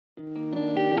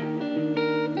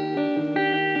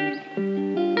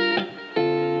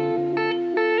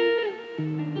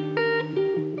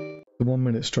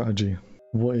minute strategy.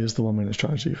 What is the 1 minute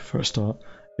strategy for a start?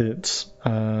 It's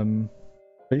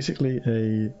basically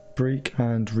a break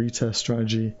and retest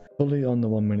strategy fully on the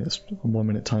 1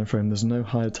 minute time frame. There's no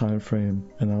higher time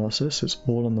frame analysis. It's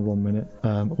all on the 1 minute.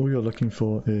 All you're looking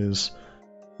for is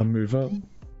a move up,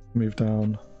 move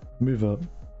down, move up,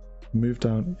 move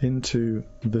down into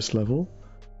this level,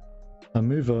 a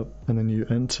move up, and then you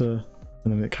enter,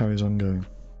 and then it carries on going.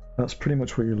 That's pretty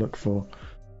much what you look for.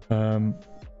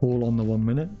 All on the 1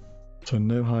 minute, so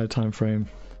no higher time frame.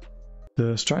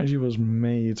 The strategy was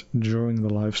made during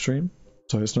the live stream,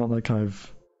 so it's not like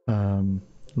I've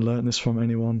learned this from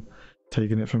anyone,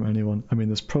 taken it from anyone. I mean,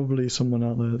 there's probably someone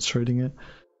out there that's trading it,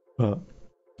 but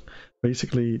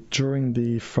basically during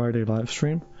the Friday live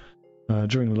stream,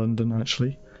 during London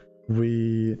actually,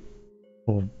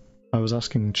 I was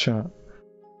asking chat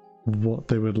what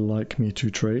they would like me to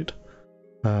trade,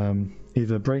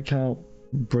 either breakout,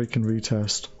 break and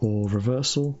retest, or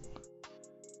reversal.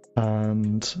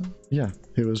 And yeah,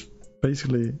 it was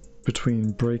basically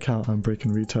between breakout and break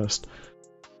and retest.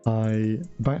 I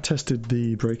back tested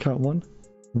the breakout one,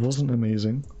 wasn't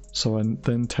amazing, so I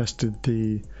then tested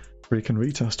the break and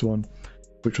retest one,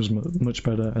 which was much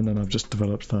better, and then I've just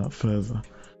developed that further.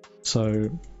 So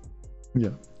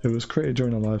yeah, it was created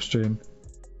during a live stream.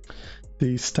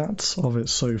 The stats of it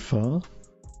so far,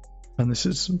 and this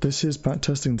is back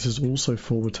testing, this is also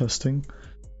forward testing,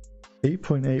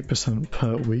 8.8%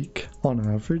 per week on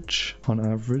average,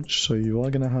 so you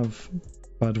are going to have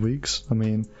bad weeks. I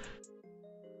mean,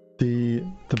 the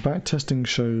back testing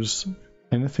shows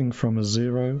anything from a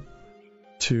 0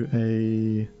 to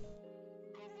a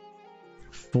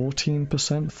 14%,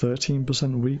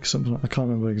 13% week, something like, I can't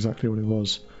remember exactly what it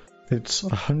was. It's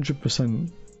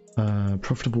 100%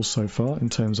 profitable so far in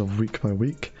terms of week by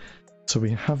week, so we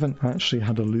haven't actually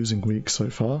had a losing week so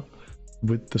far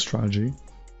with the strategy.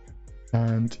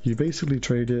 And you basically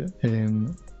trade it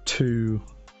in two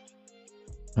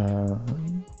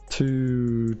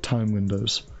time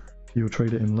windows. You'll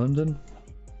trade it in London,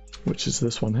 which is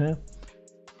this one here,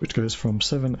 which goes from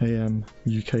 7 AM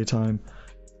UK time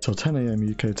till 10 AM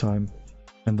UK time,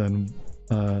 and then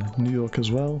New York as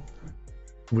well,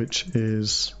 which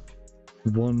is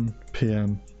 1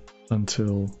 PM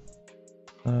until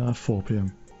 4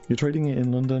 PM. You're trading it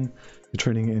in London, you're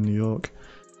trading it in New York,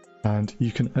 and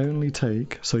you can only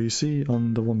take, so you see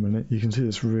on the 1 minute, you can see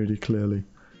this really clearly.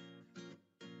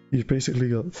 You've basically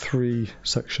got 3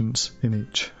 sections in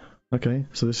each. Okay,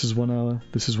 so this is 1 hour,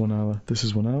 this is 1 hour, this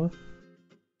is 1 hour.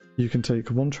 You can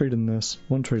take 1 trade in this,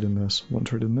 1 trade in this, 1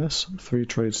 trade in this, 3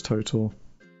 trades total.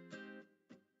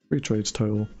 3 trades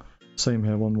total. Same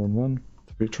here, 1, 1, 1,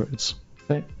 3 trades.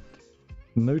 Okay.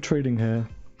 No trading here,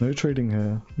 no trading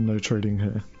here, no trading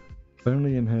here.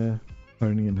 Only in here,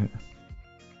 only in here.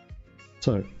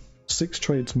 So 6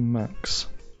 trades max.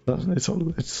 It's a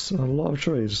lot of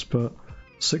trades, but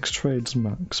 6 trades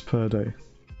max per day.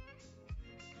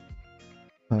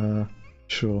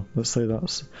 Sure, let's say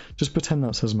that's, just pretend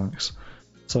that says max.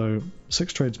 So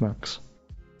 6 trades max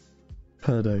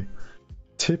per day.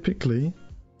 Typically,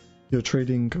 you're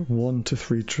trading 1 to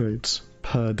 3 trades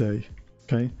per day.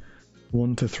 Okay,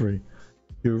 1 to 3.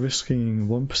 You're risking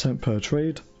 1% per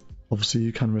trade. Obviously,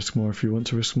 you can risk more if you want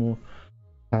to risk more,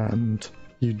 and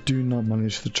you do not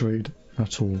manage the trade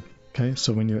at all. Okay,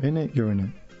 so when you're in it, you're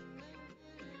in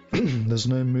it. There's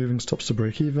no moving stops to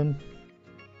break even.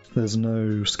 There's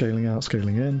no scaling out,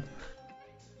 scaling in.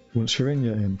 Once you're in,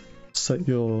 you're in. Set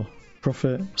your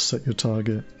profit, set your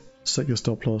target, set your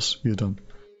stop loss, you're done.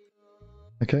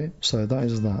 Okay, so that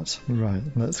is that. Right,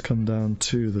 let's come down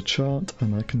to the chart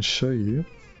and I can show you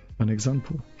an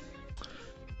example.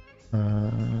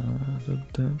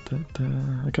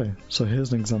 Okay, so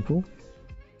here's an example.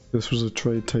 This was a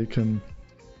trade taken,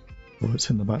 well, it's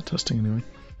in the back testing anyway.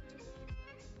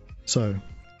 So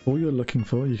all you're looking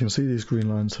for, you can see these green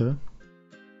lines here.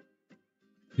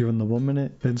 You're in the 1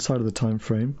 minute inside of the time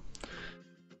frame.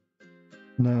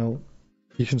 Now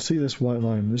you can see this white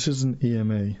line. This is an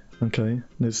EMA, okay? And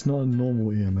it's not a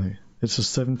normal EMA. It's a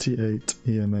 78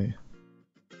 EMA.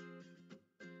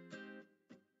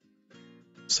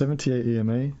 78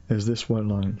 EMA is this white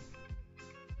line.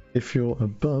 If you're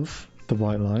above the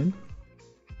white line,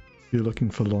 you're looking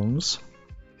for longs.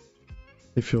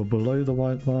 If you're below the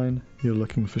white line, you're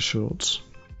looking for shorts.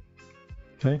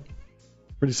 Okay?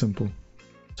 Pretty simple.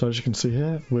 So as you can see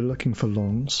here, we're looking for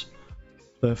longs.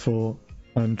 Therefore,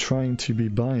 I'm trying to be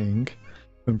buying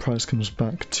when price comes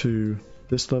back to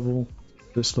this level,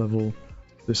 this level,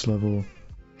 this level,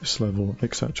 this level,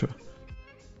 etc.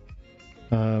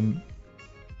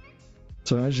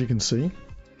 So as you can see,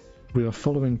 we are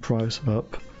following price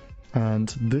up, and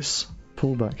this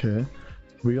pullback here,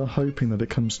 we are hoping that it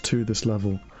comes to this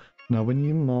level. Now when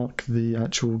you mark the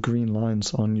actual green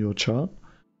lines on your chart,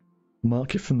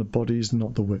 mark it from the bodies,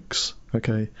 not the wicks,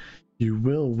 okay? You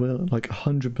will like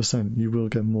 100% you will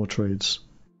get more trades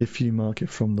if you mark it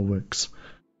from the wicks.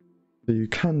 So you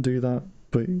can do that,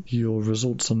 but your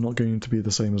results are not going to be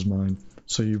the same as mine,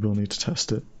 so you will need to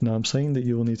test it. Now I'm saying that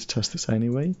you will need to test this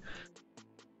anyway,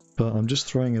 but I'm just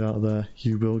throwing it out there,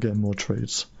 you will get more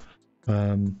trades.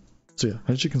 So yeah,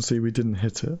 as you can see, we didn't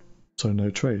hit it, so no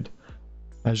trade.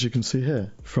 As you can see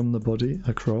here, from the body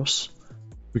across,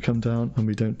 we come down and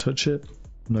we don't touch it,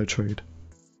 no trade.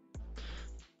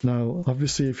 Now,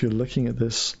 obviously, if you're looking at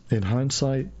this in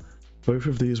hindsight, both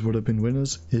of these would have been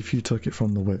winners if you took it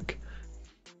from the wick.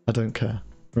 I don't care,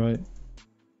 right?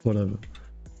 Whatever.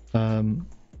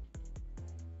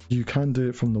 You can do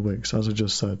it from the wicks, as I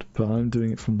just said, but I'm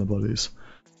doing it from the bodies.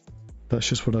 That's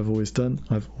just what I've always done.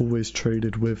 I've always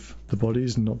traded with the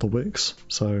bodies, not the wicks.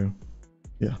 So,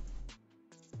 yeah.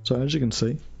 So as you can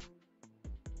see,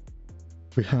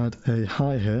 we had a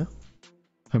high here,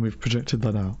 and we've projected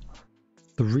that out.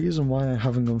 The reason why I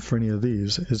haven't gone for any of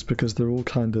these is because they're all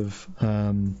kind of,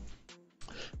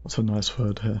 what's a nice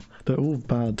word here? They're all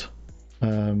bad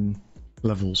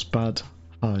levels, bad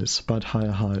highs, bad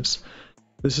higher highs.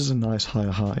 This is a nice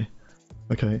higher high,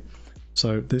 okay?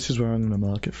 So this is where I'm going to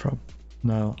mark it from.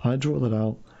 Now, I draw that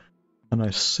out, and I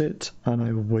sit and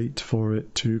I wait for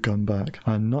it to come back.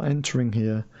 I'm not entering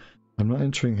here, I'm not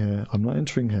entering here, I'm not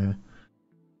entering here.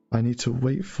 I need to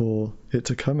wait for it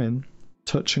to come in,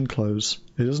 touch and close.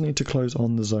 It doesn't need to close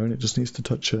on the zone, it just needs to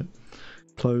touch it,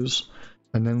 close,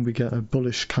 and then we get a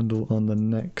bullish candle on the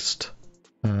next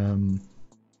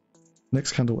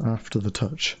next candle after the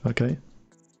touch, okay?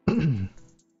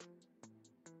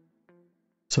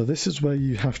 So this is where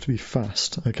you have to be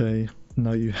fast, okay?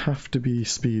 Now you have to be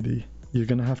speedy. You're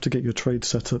going to have to get your trade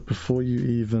set up before you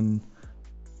even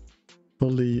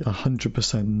fully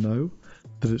 100% know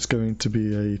that it's going to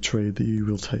be a trade that you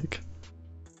will take.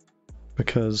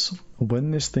 Because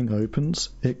when this thing opens,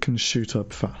 it can shoot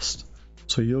up fast.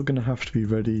 So you're going to have to be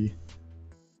ready,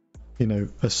 you know,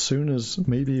 as soon as,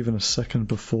 maybe even a second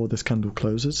before this candle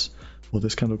closes, or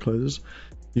this candle closes,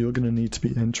 you're going to need to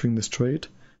be entering this trade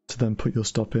to then put your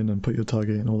stop in and put your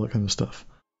target in, all that kind of stuff.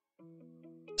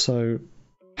 So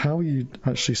how are you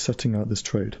actually setting out this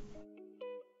trade?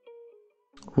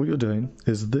 What you're doing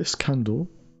is this candle,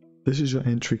 this is your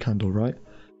entry candle, right?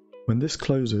 When this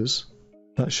closes,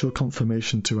 that's your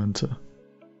confirmation to enter.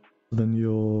 Then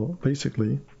you're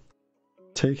basically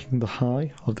taking the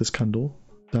high of this candle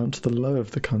down to the low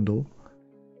of the candle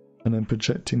and then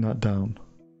projecting that down,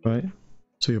 right?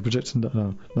 So you're projecting that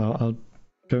down. Now I'll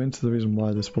go into the reason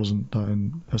why this wasn't that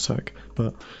in a sec,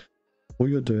 but what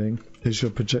you're doing is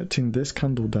you're projecting this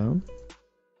candle down,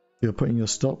 you're putting your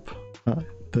stop at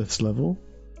this level,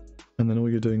 and then all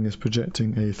you're doing is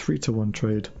projecting a 3-to-1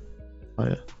 trade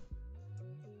higher.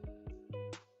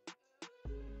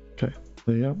 Okay,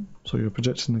 there you go. So you're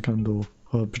projecting the candle,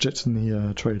 or projecting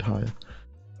the trade higher.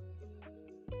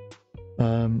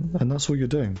 And that's what you're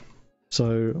doing.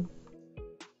 So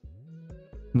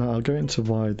now I'll go into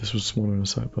why this was smaller in a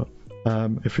sec, but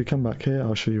if we come back here,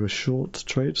 I'll show you a short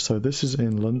trade. So this is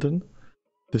in London,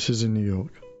 this is in New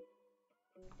York.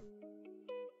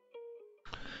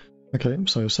 Okay,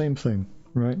 so same thing,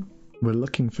 right? We're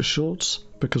looking for shorts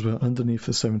because we're underneath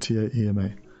the 78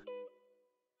 EMA.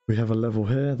 We have a level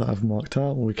here that I've marked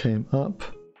out. We came up,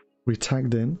 we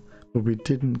tagged in, but we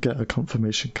didn't get a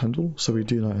confirmation candle, so we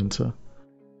do not enter.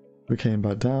 We came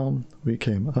back down, we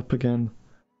came up again.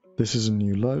 This is a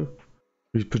new low.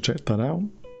 We project that out.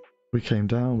 We came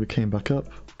down, we came back up,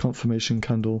 confirmation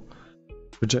candle,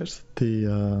 project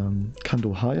the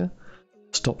candle higher,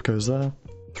 stop goes there,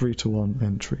 3-to-1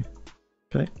 entry.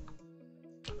 Okay,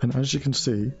 and as you can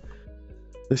see,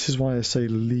 this is why I say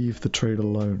leave the trade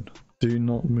alone. Do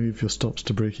not move your stops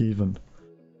to break even,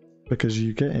 because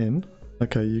you get in,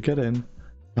 okay, you get in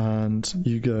and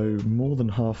you go more than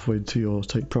halfway to your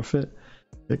take profit,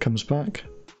 it comes back,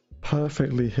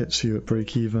 perfectly hits you at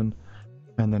break even,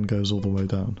 and then goes all the way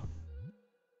down.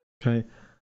 Okay,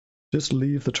 just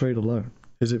leave the trade alone.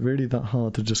 Is it really that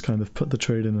hard to just kind of put the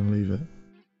trade in and leave it?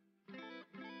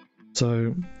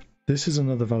 So this is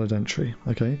another valid entry,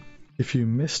 okay? If you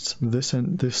missed this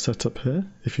setup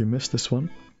here, if you missed this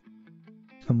one,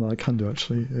 and what I can do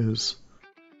actually is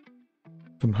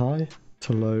from high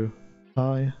to low,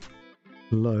 high,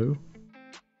 low,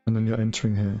 and then you're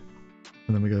entering here.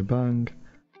 And then we go bang,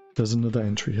 there's another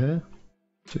entry here,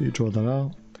 so you draw that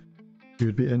out. You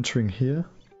would be entering here,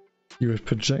 you would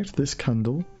project this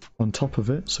candle on top of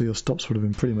it, so your stops would have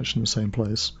been pretty much in the same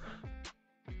place.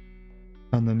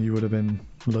 and then you would have been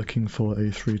looking for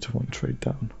a 3-to-1 trade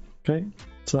down. Okay,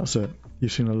 so that's it.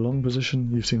 You've seen a long position,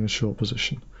 you've seen a short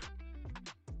position.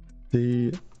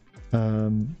 The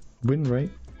win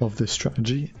rate of this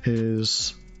strategy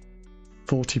is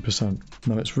 40%.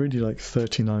 Now it's really like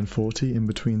 39-40 in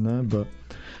between there, but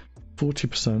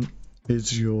 40%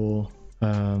 is your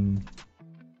kind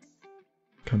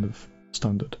of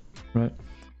standard, right?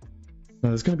 Now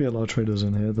there's going to be a lot of traders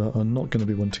in here that are not going to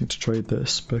be wanting to trade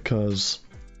this because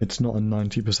it's not a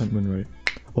 90% win rate,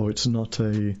 or it's not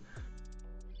a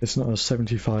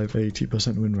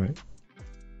 75-80% win rate.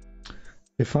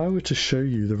 If I were to show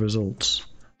you the results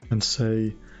and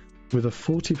say with a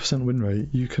 40% win rate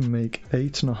you can make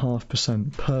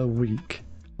 8.5% per week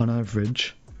on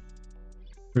average,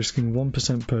 risking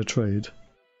 1% per trade,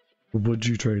 would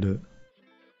you trade it?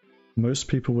 Most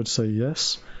people would say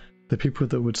yes. The people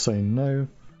that would say no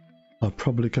are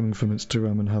probably coming from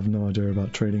Instagram and have no idea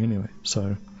about trading anyway,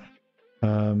 so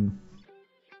yeah,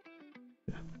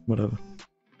 whatever.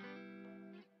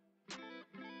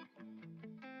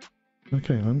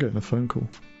 Okay, I'm getting a phone call.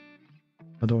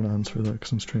 I don't want to answer it though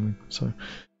because I'm streaming, so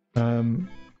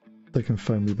they can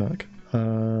phone me back.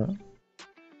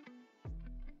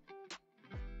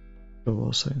 What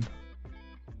was I saying?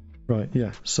 Right,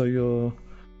 yeah, so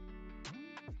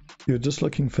you're just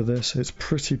looking for this. It's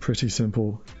pretty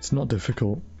simple. It's not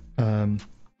difficult.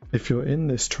 If you're in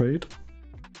this trade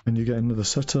and you get another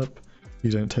setup,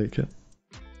 you don't take it.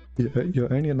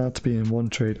 You're only allowed to be in one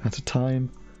trade at a time.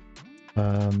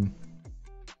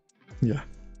 Yeah,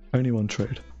 only one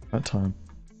trade at a time.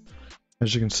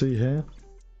 As you can see here,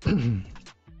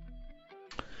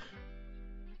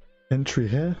 entry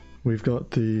here, we've got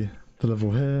the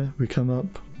level here, we come up,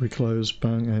 we close,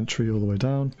 bang, entry all the way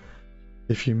down.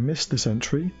 If you missed this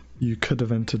entry, you could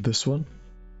have entered this one.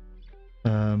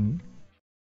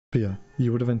 But yeah,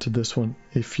 you would have entered this one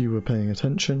if you were paying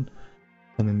attention,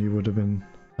 and then you would have been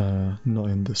not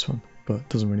in this one, but it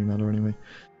doesn't really matter anyway.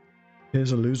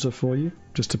 Here's a loser for you,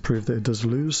 just to prove that it does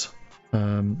lose.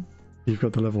 You've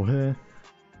got the level here,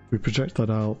 we project that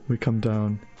out, we come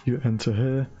down, you enter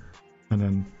here, and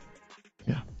then,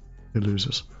 yeah, it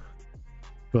loses.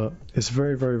 But it's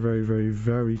very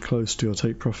close to your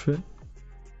take profit.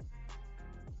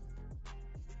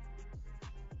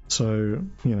 So,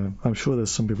 you know, I'm sure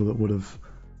there's some people that would have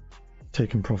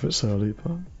taken profits early,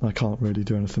 but I can't really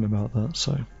do anything about that,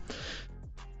 so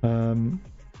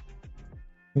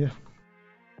yeah.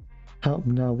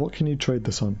 Now what can you trade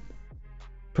this on?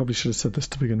 Probably should have said this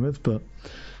to begin with, but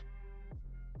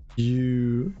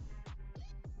you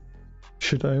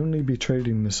should only be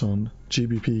trading this on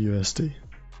GBP USD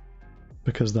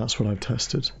because that's what I've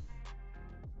tested.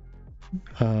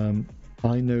 I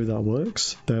know that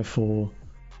works, therefore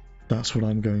that's what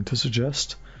I'm going to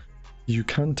suggest. You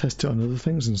can test it on other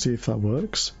things and see if that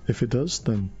works. If it does,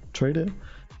 then trade it,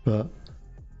 but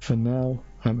for now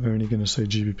I'm only going to say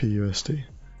GBP USD.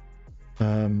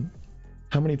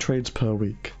 How many trades per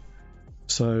week?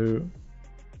 So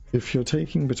if you're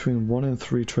taking between 1 and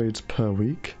 3 trades per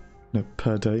week, no,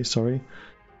 per day, sorry,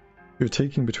 you're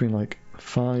taking between like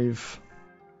 5,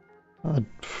 I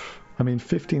mean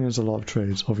 15 is a lot of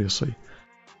trades obviously,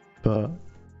 but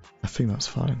I think that's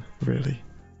fine really.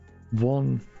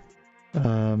 1,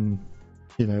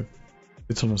 you know,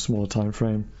 it's on a smaller time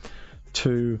frame.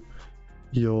 2,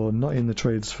 you're not in the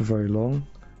trades for very long,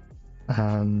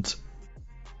 and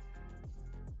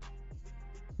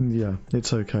yeah,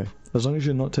 it's okay. As long as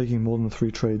you're not taking more than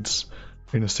 3 trades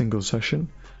in a single session,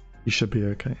 you should be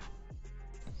okay.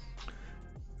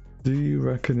 Do you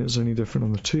reckon it's any different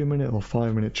on the 2-minute or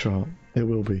 5-minute chart? It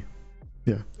will be.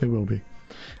 Yeah, it will be.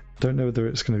 Don't know whether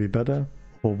it's going to be better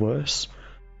or worse,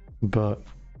 but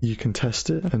you can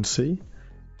test it and see.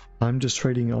 I'm just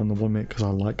trading it on the 1 minute because I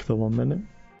like the 1 minute.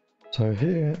 So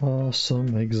here are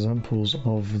some examples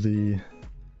of the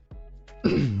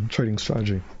trading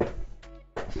strategy.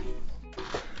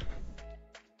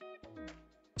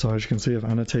 So as you can see, I've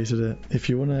annotated it. If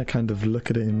you want to kind of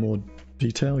look at it in more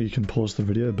detail, you can pause the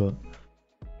video, but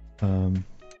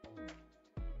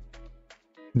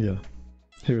yeah,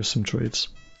 here are some trades.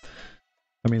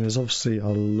 I mean, there's obviously a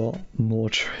lot more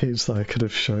trades that I could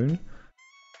have shown,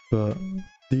 but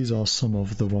these are some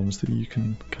of the ones that you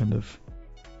can kind of,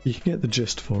 you can get the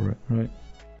gist for it, right?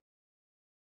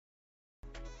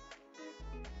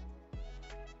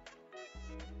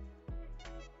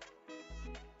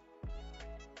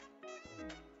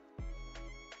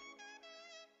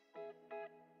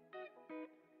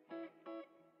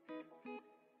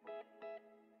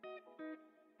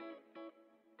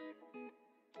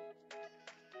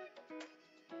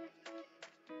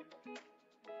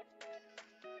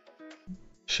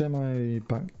 share my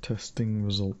back testing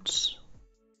results.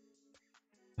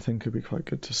 I think it'd be quite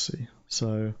good to see.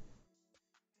 So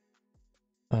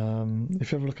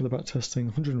if you have a look at the back testing,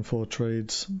 104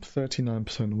 trades,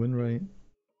 39% win rate,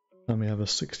 and we have a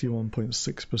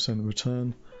 61.6%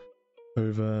 return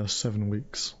over 7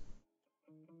 weeks,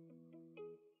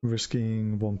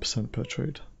 risking 1% per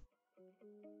trade.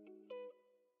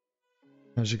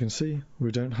 As you can see,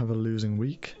 we don't have a losing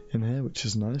week in here, which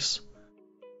is nice.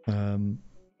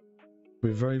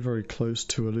 We're very, very close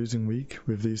to a losing week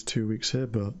with these 2 weeks here,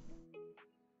 but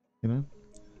you know,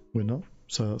 we're not,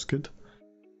 so that's good.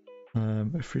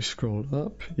 If we scroll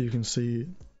up, you can see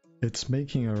it's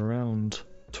making around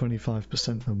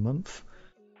 25% a month.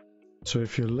 So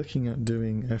if you're looking at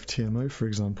doing FTMO, for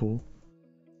example,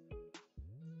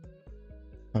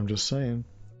 I'm just saying,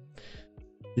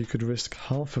 you could risk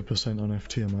 0.5% on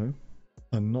FTMO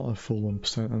and not a full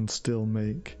 1% and still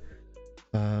make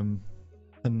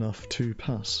enough to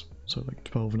pass. So like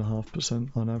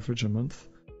 12.5% on average a month.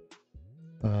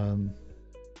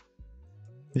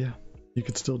 Yeah, you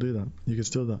could still do that. You could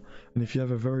still do that. And if you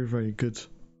have a very, very good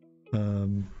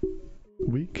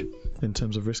week in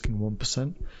terms of risking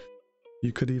 1%,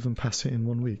 you could even pass it in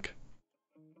 1 week.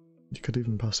 You could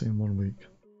even pass it in 1 week.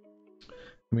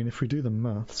 I mean, if we do the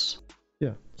maths,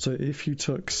 yeah. So if you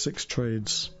took 6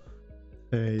 trades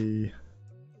in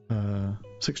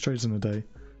a day,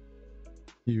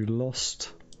 you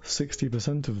lost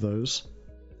 60% of those,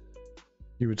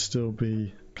 you would still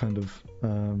be kind of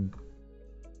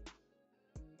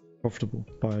profitable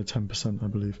by 10%, I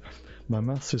believe. My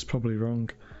maths is probably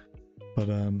wrong, but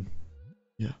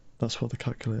yeah, that's what the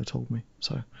calculator told me.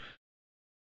 So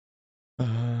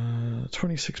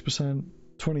 26%,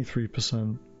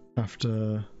 23%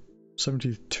 after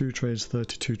 72 trades,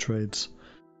 32 trades.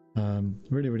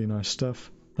 Really, really nice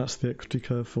stuff. That's the equity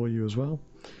curve for you as well.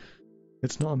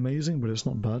 It's not amazing, but it's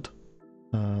not bad.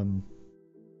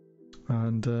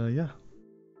 Yeah,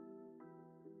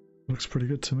 looks pretty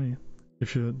good to me.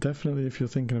 If you're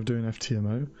thinking of doing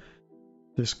FTMO,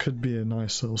 this could be a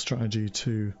nice little strategy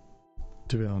to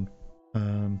do it on.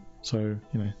 So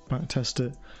you know, back test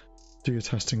it, do your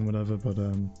testing, whatever. But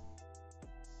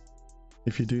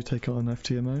if you do take it on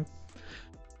FTMO,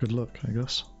 good luck, I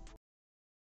guess.